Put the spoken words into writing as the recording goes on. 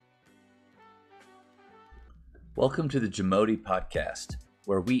Welcome to the Jamodi Podcast,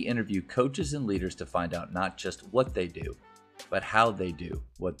 where we interview coaches and leaders to find out not just what they do, but how they do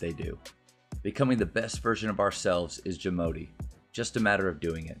what they do. Becoming the best version of ourselves is Jamodi, just a matter of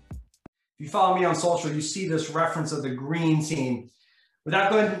doing it. If you follow me on social, you see this reference of the green team.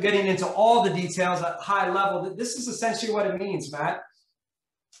 Without getting into all the details at high level, this is essentially what it means, Matt.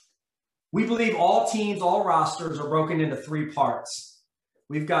 We believe all teams, all rosters are broken into three parts.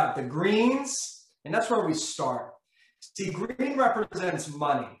 We've got the greens, and that's where we start. See, green represents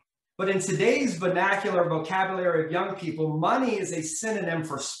money. But in today's vernacular vocabulary of young people, money is a synonym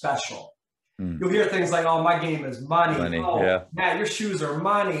for special. You'll hear things like, oh, my game is money. Oh, yeah. Matt, your shoes are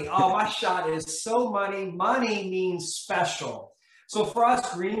money. Oh, my shot is so money. Money means special. So for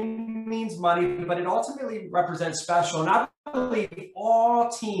us, green means money, but it ultimately represents special. And I believe all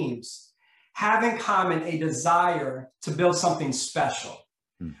teams have in common a desire to build something special.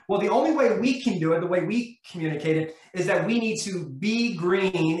 Well, the only way we can do it, the way we communicate it, is that we need to be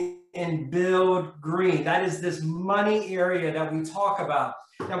green and build green. That is this money area that we talk about,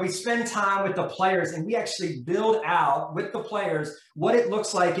 that we spend time with the players and we actually build out with the players what it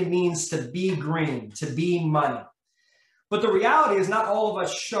looks like it means to be green, to be money. But the reality is not all of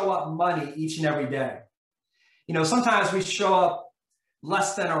us show up money each and every day. You know, sometimes we show up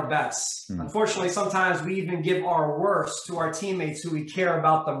less than our best. Unfortunately, sometimes we even give our worst to our teammates who we care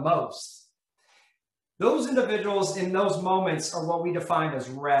about the most. Those individuals in those moments are what we define as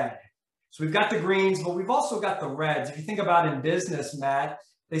red. So we've got the greens, but we've also got the reds. If you think about in business, Matt,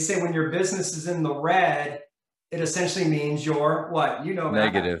 they say when your business is in the red, it essentially means you're what? You know,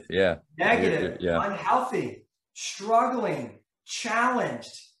 Matt, Negative, yeah. Negative, yeah. Unhealthy, struggling,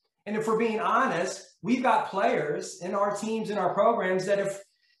 challenged. And if we're being honest, we've got players in our teams, in our programs that if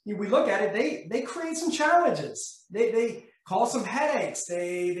we look at it, they create some challenges. They cause some headaches.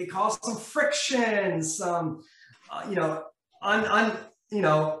 They cause some friction, some,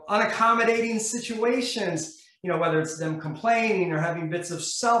 unaccommodating situations, whether it's them complaining or having bits of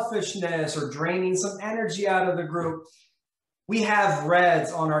selfishness or draining some energy out of the group. We have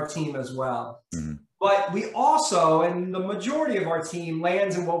reds on our team as well. But we also, and the majority of our team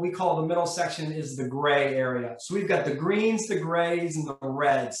lands in what we call the middle section is the gray area. So we've got the greens, the grays, and the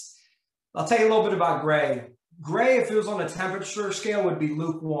reds. I'll tell you a little bit about gray. Gray, if it was on a temperature scale, would be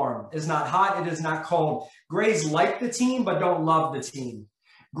lukewarm. It's not hot, it is not cold. Grays like the team, but don't love the team.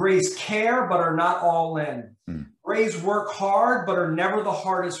 Grays care, but are not all in. Grays work hard, but are never the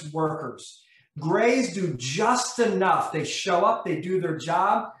hardest workers. Grays do just enough. They show up, they do their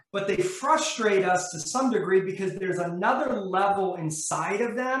job, but they frustrate us to some degree because there's another level inside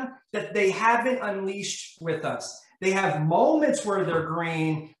of them that they haven't unleashed with us. They have moments where they're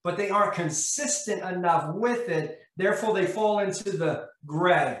green, but they aren't consistent enough with it. Therefore, they fall into the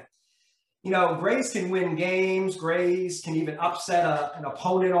gray. Grays can win games. Grays can even upset an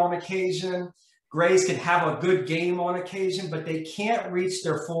opponent on occasion. Grays can have a good game on occasion, but they can't reach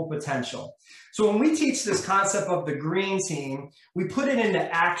their full potential. So when we teach this concept of the green team, we put it into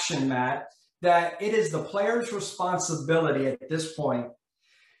action, Matt, that it is the player's responsibility at this point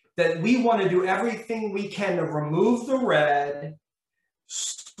that we want to do everything we can to remove the red,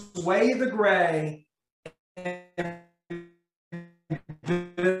 sway the gray, and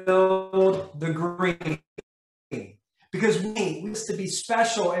build the green. Because we used to be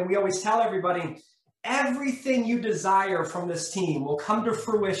special, and we always tell everybody, everything you desire from this team will come to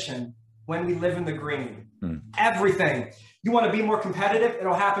fruition when we live in the green. Everything. You want to be more competitive?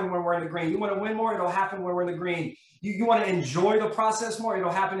 It'll happen when we're in the green. You want to win more? It'll happen when we're in the green. You want to enjoy the process more?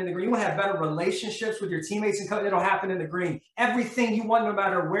 It'll happen in the green. You want to have better relationships with your teammates and coaches? It'll happen in the green. Everything you want, no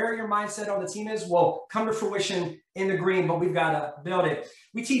matter where your mindset on the team is, will come to fruition in the green, but we've got to build it.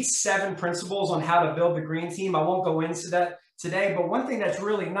 We teach 7 principles on how to build the green team. I won't go into that today, but one thing that's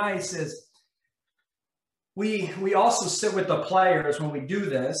really nice is we also sit with the players when we do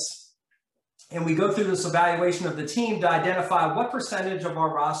this, and we go through this evaluation of the team to identify what percentage of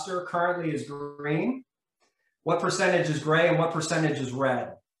our roster currently is green, what percentage is gray, and what percentage is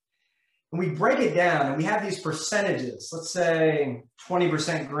red. And we break it down, and we have these percentages. Let's say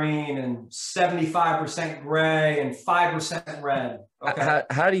 20% green and 75% gray and 5% red. Okay.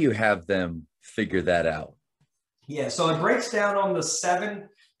 How do you have them figure that out? Yeah, so it breaks down on the 7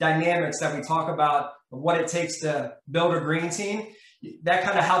 dynamics that we talk about of what it takes to build a green team. That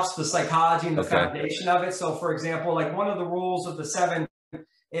kind of helps the psychology and the foundation of it. So for example, like one of the rules of the 7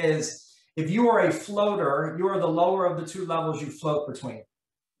 is if you are a floater, you are the lower of the 2 levels you float between.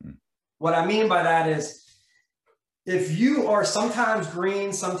 What I mean by that is if you are sometimes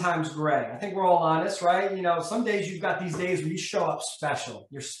green, sometimes gray, I think we're all honest, right? You know, some days you've got these days where you show up special,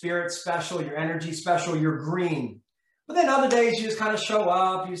 your spirit special, your energy special, you're green. But then other days you just kind of show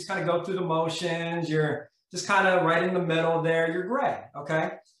up, you just kind of go through the motions, you're just kind of right in the middle there, you're gray,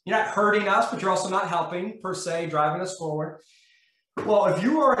 okay? You're not hurting us, but you're also not helping per se, driving us forward. Well, if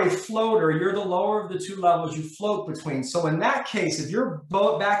you are a floater, you're the lower of the two levels you float between. So in that case, if you're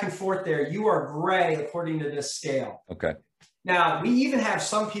both back and forth there, you are gray according to this scale. Okay. Now, we even have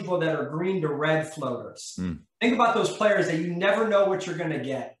some people that are green to red floaters. Think about those players that you never know what you're going to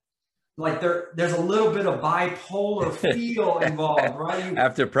get. Like there's a little bit of bipolar feel involved, right?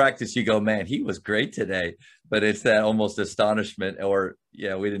 After practice, you go, man, he was great today. But it's that almost astonishment or,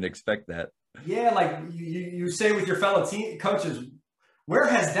 yeah, we didn't expect that. Yeah, like you say with your fellow team coaches, where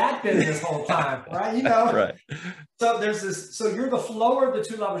has that been this whole time, right? You know, right. So there's this, so you're the flower of the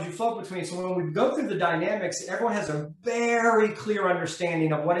two levels you float between. So when we go through the dynamics, everyone has a very clear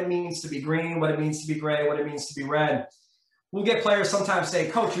understanding of what it means to be green, what it means to be gray, what it means to be red. We'll get players sometimes say,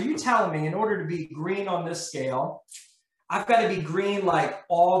 Coach, are you telling me in order to be green on this scale, I've got to be green like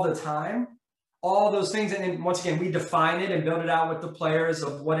all the time? All those things. And then once again, we define it and build it out with the players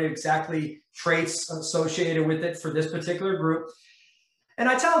of what exactly traits associated with it for this particular group. And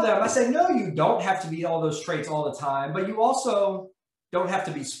I tell them, I say, no, you don't have to be all those traits all the time, but you also don't have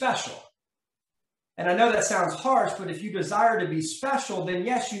to be special. And I know that sounds harsh, but if you desire to be special, then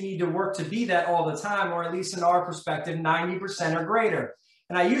yes, you need to work to be that all the time, or at least in our perspective, 90% or greater.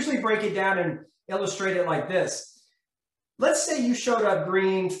 And I usually break it down and illustrate it like this. Let's say you showed up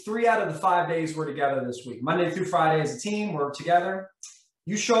green 3 out of the 5 days we're together this week. Monday through Friday as a team, we're together.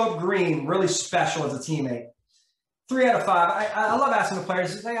 You show up green, really special as a teammate. 3 out of 5. I love asking the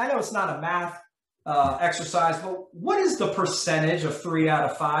players, I know it's not a math exercise, but what is the percentage of 3 out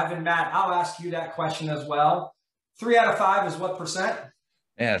of 5? And Matt, I'll ask you that question as well. 3 out of 5 is what percent?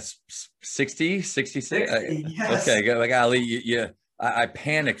 Yeah, it's 60, 66. 60, yes. Okay, like Ali, I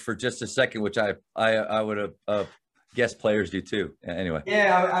panicked for just a second, which I would have guessed players do too. Anyway.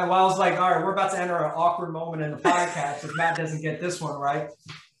 Yeah, I was like, all right, we're about to enter an awkward moment in the podcast if Matt doesn't get this one right.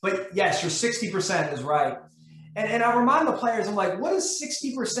 But yes, your 60% is right. And I remind the players, I'm like, what does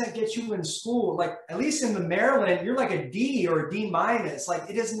 60% get you in school? Like, at least in the Maryland, you're like a D or a D minus. Like,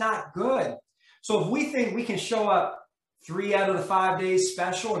 it is not good. So if we think we can show up 3 out of the 5 days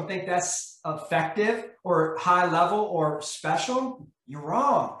special and think that's effective or high level or special, you're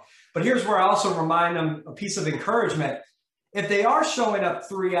wrong. But here's where I also remind them a piece of encouragement. If they are showing up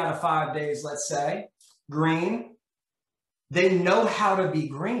 3 out of 5 days, let's say, green, they know how to be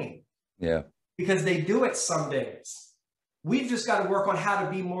green. Yeah. Because they do it some days. We've just got to work on how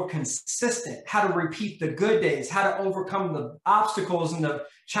to be more consistent, how to repeat the good days, how to overcome the obstacles and the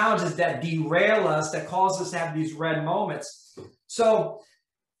challenges that derail us, that cause us to have these red moments. So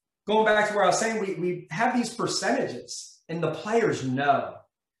going back to where I was saying, we have these percentages and the players know,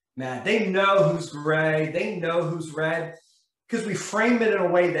 man, they know who's gray, they know who's red, because we frame it in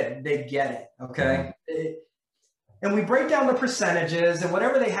a way that they get it, okay? And we break down the percentages and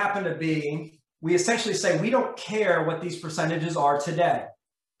whatever they happen to be, we essentially say we don't care what these percentages are today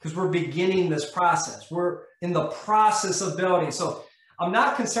because we're beginning this process. We're in the process of building. So I'm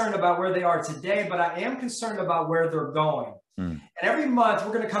not concerned about where they are today, but I am concerned about where they're going. And every month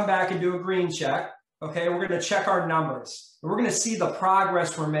we're going to come back and do a green check. Okay, we're going to check our numbers. We're going to see the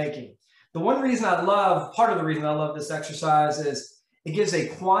progress we're making. The one reason part of the reason I love this exercise is it gives a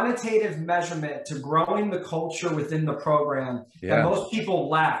quantitative measurement to growing the culture within the program that most people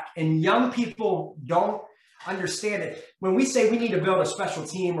lack. And young people don't understand it. When we say we need to build a special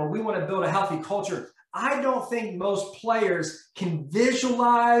team or we want to build a healthy culture, I don't think most players can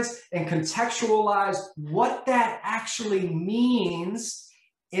visualize and contextualize what that actually means,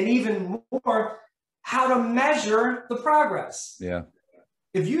 and even more, how to measure the progress. Yeah.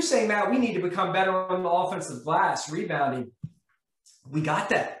 If you say, Matt, we need to become better on the offensive glass, rebounding, we got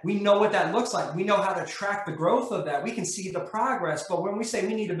that. We know what that looks like. We know how to track the growth of that. We can see the progress. But when we say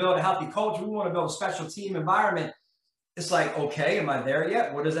we need to build a healthy culture, we want to build a special team environment, it's like, okay, am I there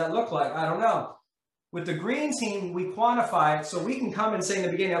yet? What does that look like? I don't know. With the green team, we quantify it. So we can come and say in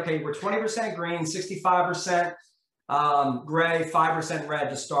the beginning, okay, we're 20% green, 65% gray, 5% red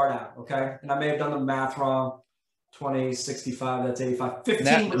to start out, okay? And I may have done the math wrong. 20, 65, that's 85.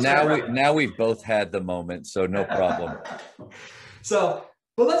 15%. Now we've both had the moment, so no problem. So,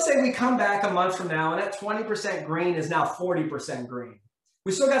 but let's say we come back a month from now and that 20% green is now 40% green.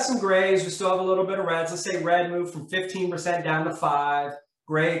 We still got some grays. We still have a little bit of reds. Let's say red moved from 15% down to 5.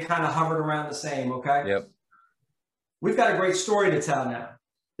 Gray kind of hovered around the same, okay? Yep. We've got a great story to tell now.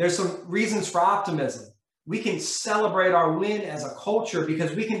 There's some reasons for optimism. we can celebrate our win as a culture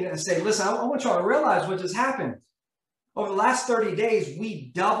because we can say, listen, I want y'all to realize what just happened. Over the last 30 days,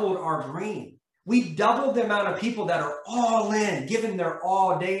 we doubled our green. We doubled the amount of people that are all in, giving their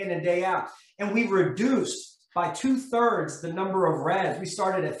all day in and day out. And we reduced by 2/3 the number of reds. We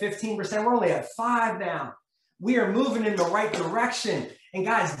started at 15%. We're only at 5 now. We are moving in the right direction. And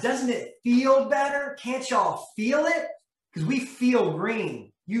guys, doesn't it feel better? Can't y'all feel it? Because we feel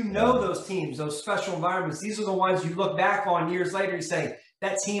green. You know those teams, those special environments. These are the ones you look back on years later, you say,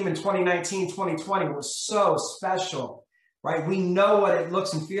 that team in 2019, 2020 was so special, right? We know what it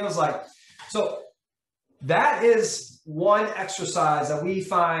looks and feels like. So that is one exercise that we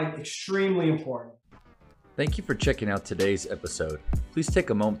find extremely important. Thank you for checking out today's episode. Please take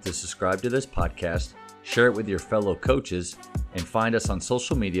a moment to subscribe to this podcast, share it with your fellow coaches, and find us on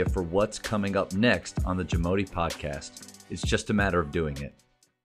social media for what's coming up next on the Jamodi Podcast. It's just a matter of doing it.